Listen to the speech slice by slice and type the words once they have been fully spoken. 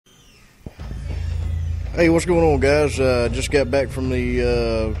Hey, what's going on, guys? Just got back from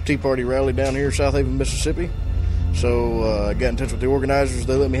the Tea Party rally down here in Southaven, Mississippi. So I got in touch with the organizers.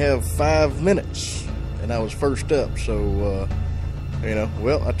 They let me have 5 minutes, and I was first up. So,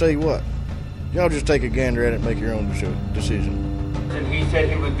 well, I tell you what, y'all just take a gander at it and make your own decision. And he said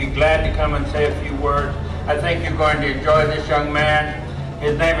he would be glad to come and say a few words. I think you're going to enjoy this young man.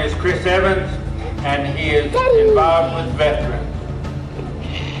 His name is Chris Evans, and he is involved with veterans.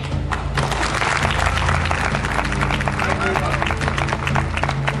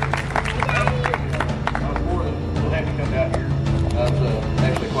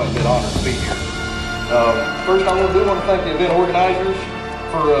 Quite a bit honored to be here. First, I want to thank the event organizers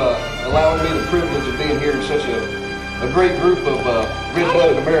for allowing me the privilege of being here in such a great group of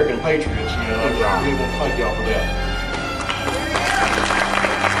red-blooded American patriots. I really want to thank y'all for that.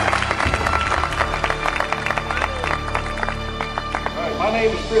 All right, my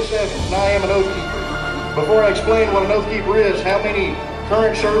name is Chris Evans, and I am an Oath Keeper. Before I explain what an Oath Keeper is, how many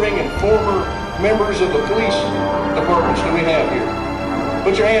current serving and former members of the police departments do we have here?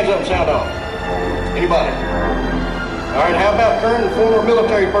 Put your hands up and sound off. Anybody? All right, how about current and former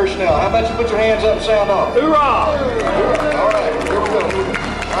military personnel? How about you put your hands up and sound off? Hoorah! All right, here we go.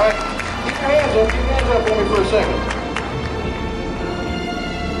 All right, keep your hands up for me for a second.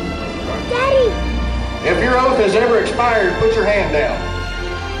 Daddy! If your oath has ever expired, put your hand down.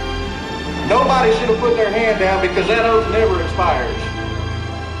 Nobody should have put their hand down because that oath never expires.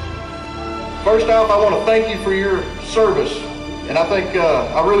 First off, I want to thank you for your service. And I think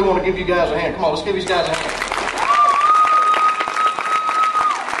I really want to give you guys a hand. Come on, let's give these guys a hand.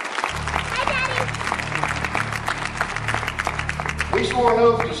 We swore an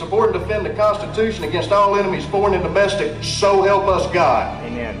oath to support and defend the Constitution against all enemies, foreign and domestic, so help us God.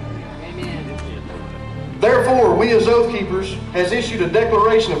 Amen. Therefore, we as Oath Keepers has issued a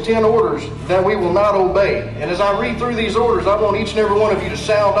declaration of 10 orders that we will not obey. And as I read through these orders, I want each and every one of you to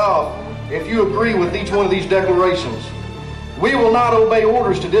sound off if you agree with each one of these declarations. We will not obey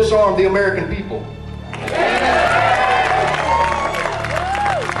orders to disarm the American people.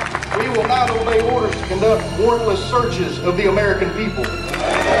 We will not obey orders to conduct warrantless searches of the American people.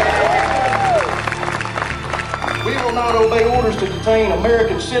 We will not obey orders to detain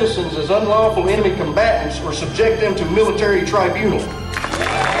American citizens as unlawful enemy combatants or subject them to military tribunal.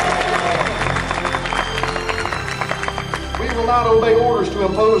 We will not obey orders to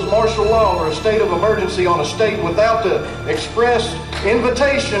impose martial law or a state of emergency on a state without the express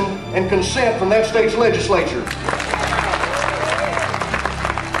invitation and consent from that state's legislature.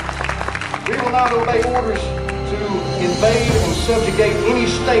 We will not obey orders to invade and subjugate any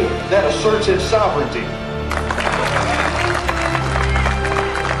state that asserts its sovereignty.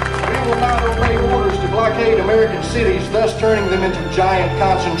 We will not obey orders to blockade American cities, thus turning them into giant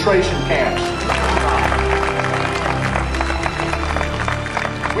concentration camps.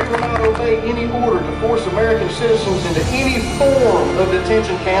 We will not obey any order to force American citizens into any form of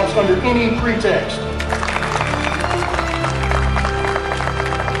detention camps under any pretext.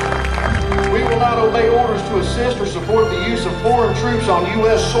 We will not obey orders to assist or support the use of foreign troops on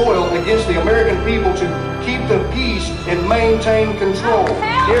U.S. soil against the American people to keep the peace and maintain control.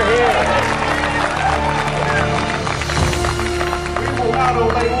 Hear, hear. We will not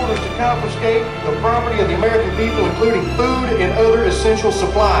obey orders to confiscate the property of the American people, including food and other essential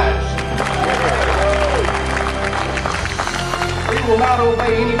supplies. We will not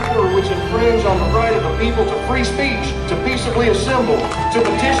obey any order which infringe on the right of the people to free speech, to peaceably assemble, to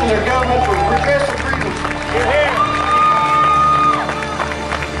petition their government for progressive grievances. Hear, hear.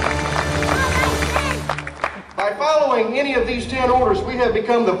 By following any of these 10 orders, we have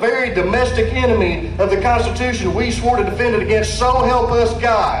become the very domestic enemy of the Constitution we swore to defend it against, so help us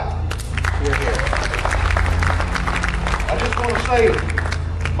God. Hear, hear. I just want to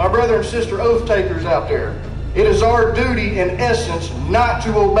say, my brother and sister oath takers out there, it is our duty in essence not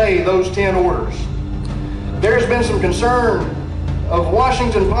to obey those 10 orders. There's been some concern of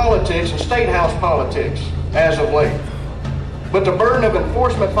Washington politics and state house politics as of late. But the burden of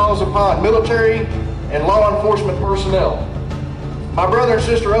enforcement falls upon military and law enforcement personnel. My brother and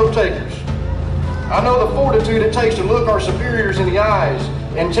sister oath takers, I know the fortitude it takes to look our superiors in the eyes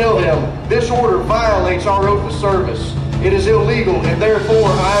and tell them this order violates our oath of service. It is illegal, and therefore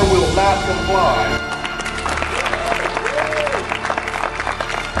I will not comply.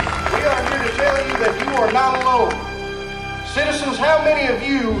 We are here to tell you that you are not alone. Citizens, how many of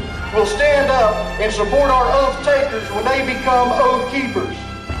you will stand up and support our oath takers when they become oath keepers?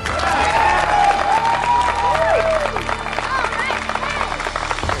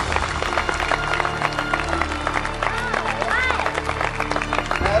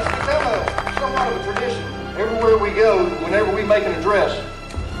 Now, it's become somewhat of a tradition we go, whenever we make an address,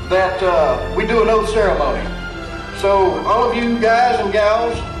 that we do an oath ceremony. So all of you guys and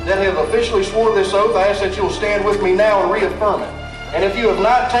gals that have officially swore this oath, I ask that you will stand with me now and reaffirm it. And if you have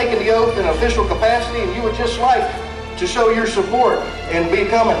not taken the oath in official capacity and you would just like to show your support and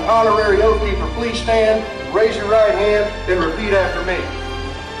become an honorary oath keeper, please stand, raise your right hand, and repeat after me.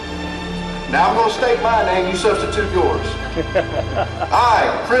 Now I'm going to state my name, you substitute yours.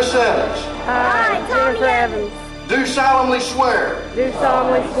 I, Chris Evans. I, Jennifer Evans. Do solemnly swear. Do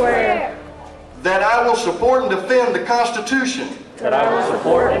solemnly swear. That I will support and defend the Constitution. That I will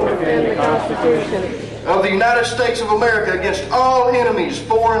support and defend the Constitution. Of the United States of America against all enemies,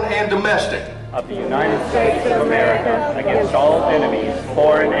 foreign and domestic. Of the United States of America against all enemies,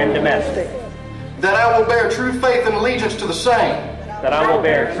 foreign and domestic. That I will bear true faith and allegiance to the same. That I will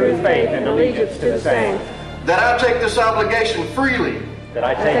bear true faith and allegiance to the same. That I take this obligation freely. That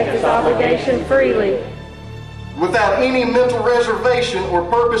I take this obligation freely. Without any mental reservation or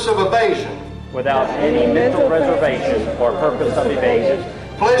purpose of evasion. Without any mental reservation or purpose of evasion.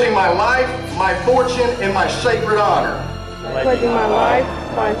 Pledging my life, my fortune, and my sacred honor. Pledging my life,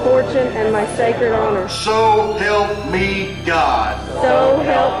 my fortune, and my sacred honor. So help me God. So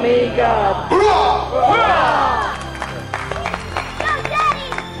help me God. Hurrah! Hurrah!